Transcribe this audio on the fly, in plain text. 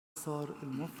الانتصار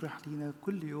المفرح لينا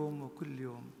كل يوم وكل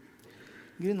يوم.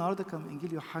 جيل النهارده كان من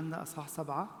إنجيل يوحنا أصحاح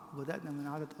 7 وبدأنا من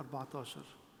عدد 14.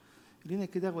 لينا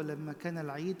كده: ولما كان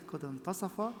العيد قد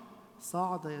انتصف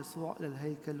صعد يسوع إلى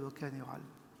الهيكل وكان يعلم.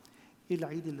 إيه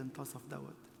العيد اللي انتصف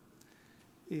دوت؟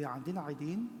 عندنا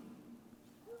عيدين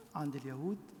عند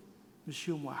اليهود، مش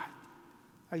يوم واحد.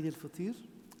 عيد الفطير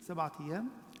 7 أيام،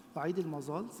 وعيد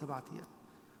المظال 7 أيام.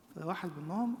 فواحد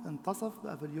منهم انتصف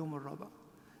بقى في اليوم الرابع.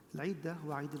 العيد ده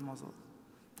هو عيد المظال.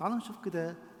 تعالوا نشوف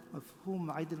كده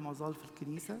مفهوم عيد المظال في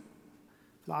الكنيسة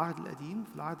في العهد القديم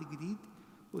في العهد الجديد،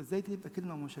 وإزاي دي تبقى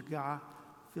كلمة مشجعة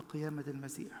في قيامة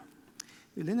المسيح.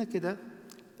 يقول لنا كده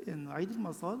إن عيد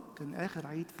المظال كان آخر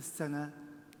عيد في السنة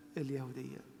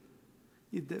اليهودية،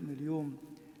 يبدأ من اليوم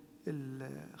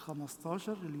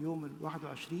 15 لليوم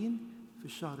 21 في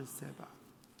الشهر السابع.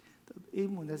 طب إيه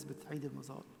مناسبة عيد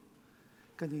المظال؟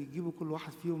 كانوا يجيبوا كل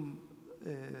واحد فيهم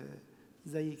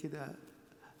زي كده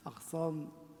أغصان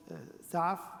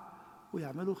سعف،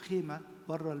 ويعملوا خيمة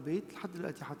بره البيت. لحد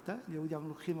دلوقتي حتى اليهود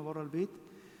يعملوا خيمة بره البيت،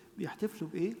 بيحتفلوا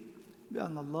بإيه؟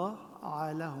 بأن الله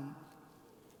عالهم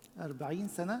 40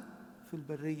 سنة في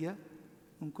البرية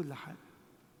من كل حاجة.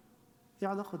 إيه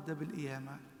علاقة ده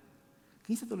بالقيامة؟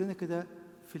 الكنيسة تقول لنا كده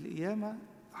في القيامة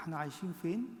احنا عايشين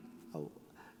فين؟ أو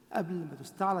قبل ما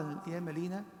تستعلن القيامة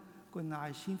لينا كنا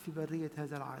عايشين في برية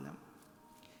هذا العالم.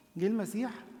 جه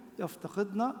المسيح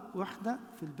يفتقدنا واحنا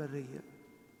في البرية.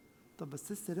 طب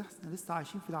بس لسه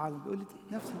عايشين في العالم. بيقول لي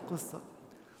نفس القصة،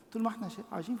 طول ما احنا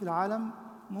عايشين في العالم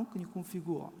ممكن يكون في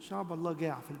جوع. شعب الله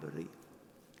جاع في البرية،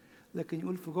 لكن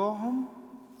يقول في جوعهم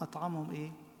أطعمهم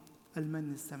إيه؟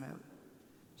 المن السماوي.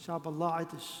 شعب الله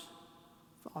عطش،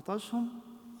 فعطشهم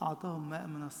أعطاهم ماء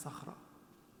من الصخرة.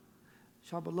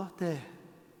 شعب الله تاه،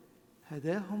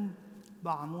 هداهم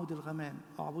بعمود الغمام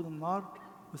أو عمود النار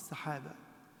والسحابة.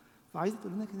 فعايزة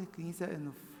تقول لنا كده الكنيسة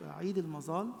إنه في عيد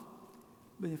المظال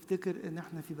بنفتكر إن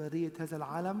إحنا في برية هذا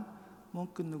العالم،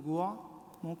 ممكن نجوع،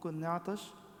 ممكن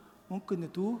نعطش، ممكن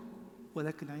نتوه،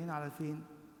 ولكن عينينا على فين؟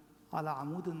 على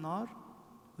عمود النار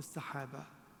والسحابة.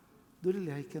 دول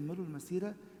اللي هيكملوا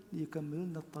المسيرة، ليكملوا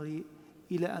لنا الطريق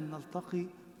إلى أن نلتقي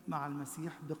مع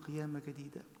المسيح بقيامة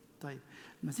جديدة. طيب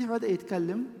المسيح بدأ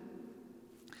يتكلم،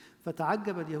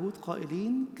 فتعجب اليهود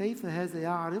قائلين: كيف هذا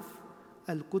يعرف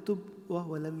الكتب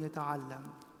وهو لم يتعلم؟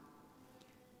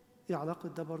 ايه علاقة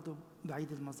ده برضو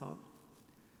بعيد المظال؟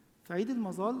 في عيد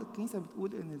المظال الكنيسة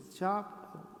بتقول ان الشعب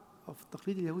او في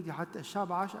التقليد اليهودي حتى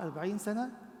الشعب عاش 40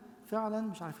 سنة فعلا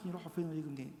مش عارفين يروحوا فين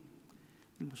ويجوا منين.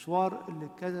 المشوار اللي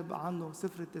كتب عنه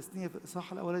سفر التثنية في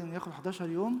الإصحاح الأولاني انه ياخد 11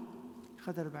 يوم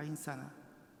خد 40 سنة.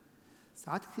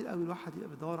 ساعات كتير قوي الواحد يبقى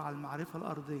بيدور على المعرفة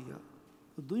الأرضية،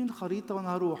 ادوني الخريطة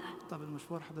وانا هروح. طب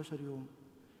المشوار 11 يوم.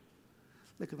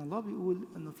 لكن الله بيقول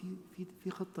انه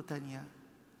في خطة تانية.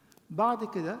 بعد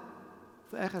كده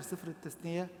في آخر سفر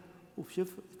التثنية وفي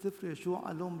سفر يشوع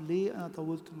قال لهم: ليه أنا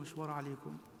طولت المشوار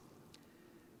عليكم؟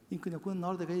 يمكن يكون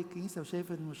النهارده جاي الكنيسة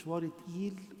وشايف إن مشواري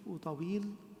تقيل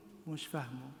وطويل ومش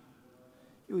فاهمه.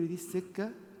 يقول لي دي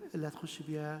السكة اللي هتخش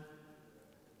بيها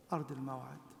أرض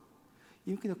الموعد.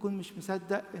 يمكن أكون مش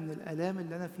مصدق إن الآلام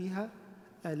اللي أنا فيها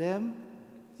آلام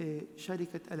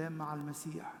شركة آلام مع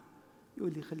المسيح.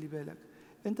 يقول لي خلي بالك،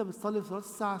 أنت بتصلي في صلاة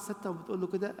الساعة 6 وبتقول له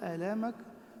كده: آلامك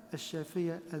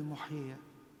الشافية المحيية.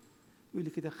 يقول لي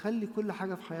كده: خلي كل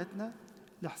حاجة في حياتنا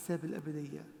لحساب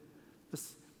الأبدية،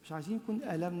 بس مش عايزين يكون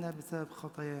آلامنا بسبب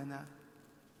خطايانا،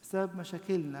 بسبب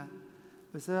مشاكلنا،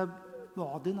 بسبب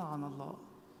بعدنا عن الله،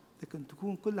 لكن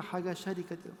تكون كل حاجة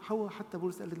شركة. هو حتى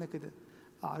بولس قال لنا كده: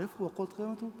 أعرفه وقوة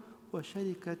قيامته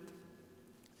وشركة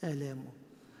آلامه.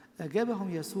 أجابهم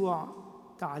يسوع: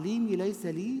 تعليمي ليس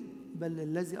لي بل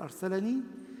الذي أرسلني.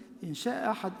 إن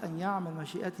شاء أحد أن يعمل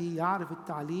مشيئته يعرف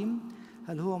التعليم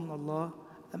هل هو من الله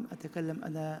أم أتكلم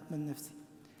أنا من نفسي.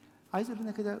 عايز أقول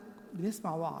لنا كده،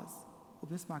 بنسمع وعظ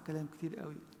وبنسمع كلام كتير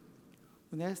قوي،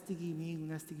 وناس تيجي يمين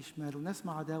وناس تيجي شمال، وناس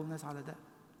مع ده وناس على ده.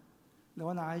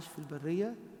 لو أنا عايش في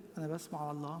البرية أنا بسمع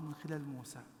على الله من خلال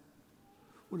موسى،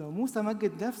 ولو موسى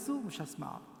مجد نفسه مش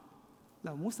هسمعه،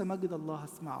 لو موسى مجد الله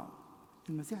هسمعه.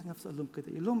 المسيح نفسه قال لهم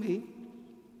كده. يقول لهم إيه؟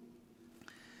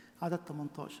 عدد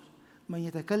 18: من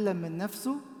يتكلم من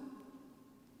نفسه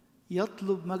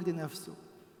يطلب مجد نفسه.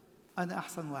 أنا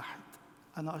أحسن واحد،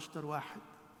 أنا أشطر واحد،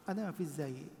 أنا ما فيش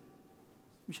زيي،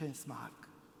 مش هيسمعك.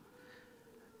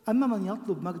 أما من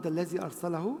يطلب مجد الذي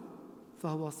أرسله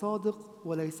فهو صادق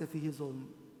وليس فيه ظلم.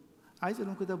 عايز أقول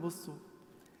لهم كده: بصوا،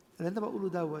 اللي أنا بقوله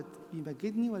دوت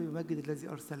بيمجدني ولا بيمجد الذي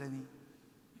أرسلني؟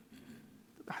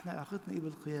 إحنا علاقتنا إيه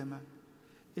بالقيامة؟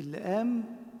 اللي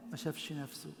قام ما شافش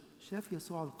نفسه، شاف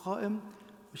يسوع القائم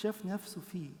وشاف نفسه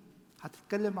فيه.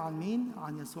 هتتكلم عن مين؟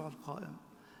 عن يسوع القائم.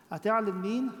 هتعلن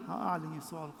مين؟ هأعلن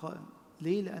يسوع القائم.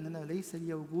 ليه؟ لأن أنا ليس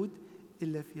لي وجود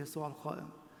إلا في يسوع القائم.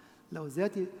 لو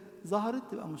ذاتي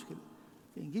ظهرت تبقى مشكلة.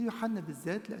 في إنجيل يوحنا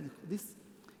بالذات، لأن القديس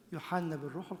يوحنا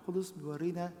بالروح القدس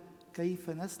بيورينا كيف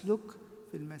نسلك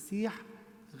في المسيح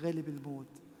غالب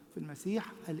الموت، في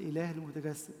المسيح الإله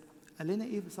المتجسد. قال لنا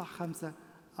إيه في صح 5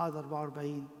 عدد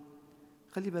 44؟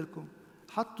 خلي بالكم،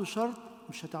 حطوا شرط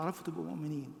مش هتعرفوا تبقوا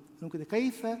مؤمنين. قالوا كده: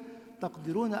 كيف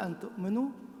تقدرون أن تؤمنوا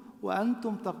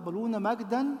وأنتم تقبلون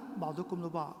مجدا بعضكم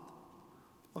لبعض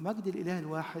ومجد الإله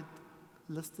الواحد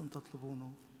لستم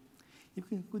تطلبونه.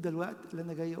 يمكن يكون ده الوقت اللي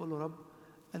أنا جاي أقول له: رب،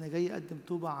 أنا جاي أقدم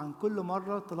توبة عن كل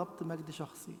مرة طلبت مجد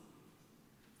شخصي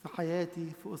في حياتي،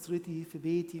 في أسرتي، في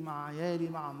بيتي، مع عيالي،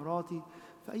 مع مراتي،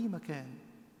 في أي مكان.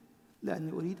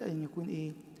 لأني أريد أن يكون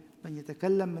إيه؟ من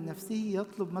يتكلم من نفسه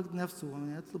يطلب مجد نفسه،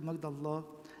 ومن يطلب مجد الله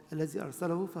الذي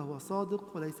أرسله فهو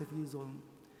صادق وليس فيه ظلم.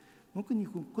 ممكن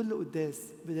يكون كل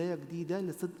قداس بداية جديدة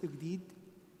لصدق جديد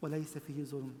وليس فيه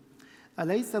ظلم.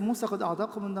 أليس موسى قد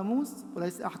أعطاكم الناموس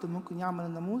وليس أحد ممكن يعمل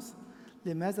الناموس؟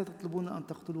 لماذا تطلبون أن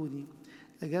تقتلوني؟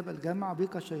 أجاب الجمع: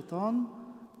 بك شيطان،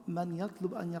 من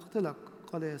يطلب أن يقتلك؟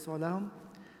 قال يسوع لهم: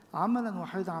 عملا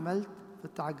واحدا عملت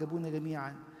فتعجبون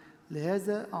جميعا.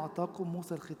 لهذا أعطاكم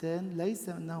موسى الختان، ليس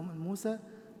أنه من موسى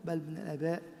بل من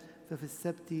الآباء، ففي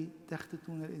السبت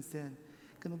تختتون الإنسان.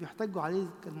 كانوا بيحتجوا عليه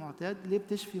كالمعتاد: ليه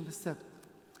بتشفي في السبت؟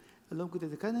 قال لهم كده: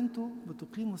 إذا كان أنتوا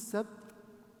بتقيموا السبت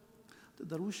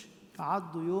تقدروش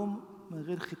تعدوا يوم من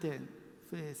غير ختان.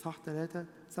 في إصحاح 3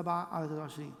 7 على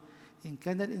 23: إن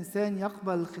كان الإنسان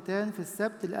يقبل الختان في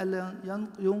السبت لئلا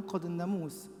ينقض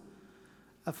الناموس،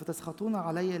 أفتسخطون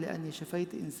علي لأني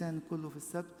شفيت إنسان كله في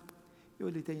السبت؟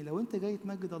 يقول لي تاني: لو أنت جاي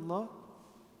تمجد الله،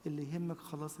 اللي يهمك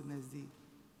خلاص الناس دي،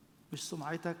 مش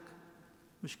سمعتك،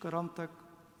 مش كرامتك،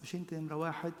 مش أنت نمرة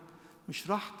واحد،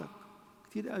 مش راحتك.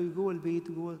 كتير قوي جوه البيت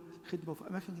وجوه الخدمة وفي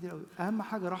أماكن كتير قوي أهم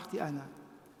حاجة راحتي أنا،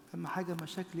 أهم حاجة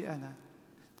مشاكلي أنا.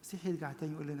 المسيح يرجع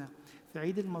تاني يقول لنا في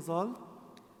عيد المظال،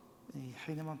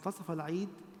 حينما انتصف العيد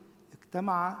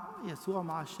اجتمع يسوع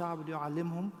مع الشعب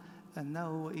ليعلمهم أنه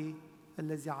هو إيه؟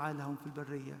 الذي عالهم في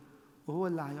البرية، وهو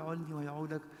اللي هيعولني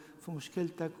ويعولك في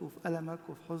مشكلتك وفي ألمك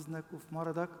وفي حزنك وفي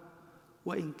مرضك،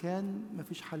 وإن كان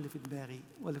مفيش حل في دماغي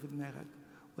ولا في دماغك،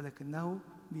 ولكنه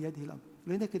بيده الأمر.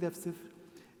 لنا كده في سفر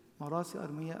مراسي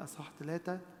أرميا أصحاح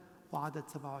 3 وعدد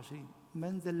 27: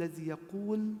 من ذا الذي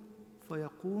يقول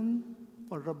فيكون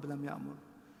والرب لم يأمر؟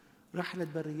 رحلة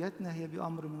بريتنا هي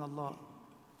بأمر من الله،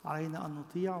 علينا أن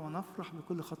نطيع ونفرح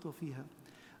بكل خطوة فيها.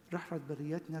 رحلة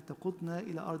بريتنا تقودنا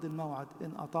إلى أرض الموعد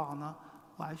إن أطعنا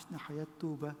وعشنا حياة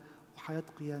توبة وحياة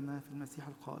قيامة في المسيح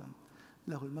القائم.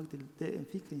 له المجد الدائم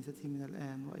في كنيسته من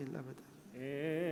الآن وإلى الأبد.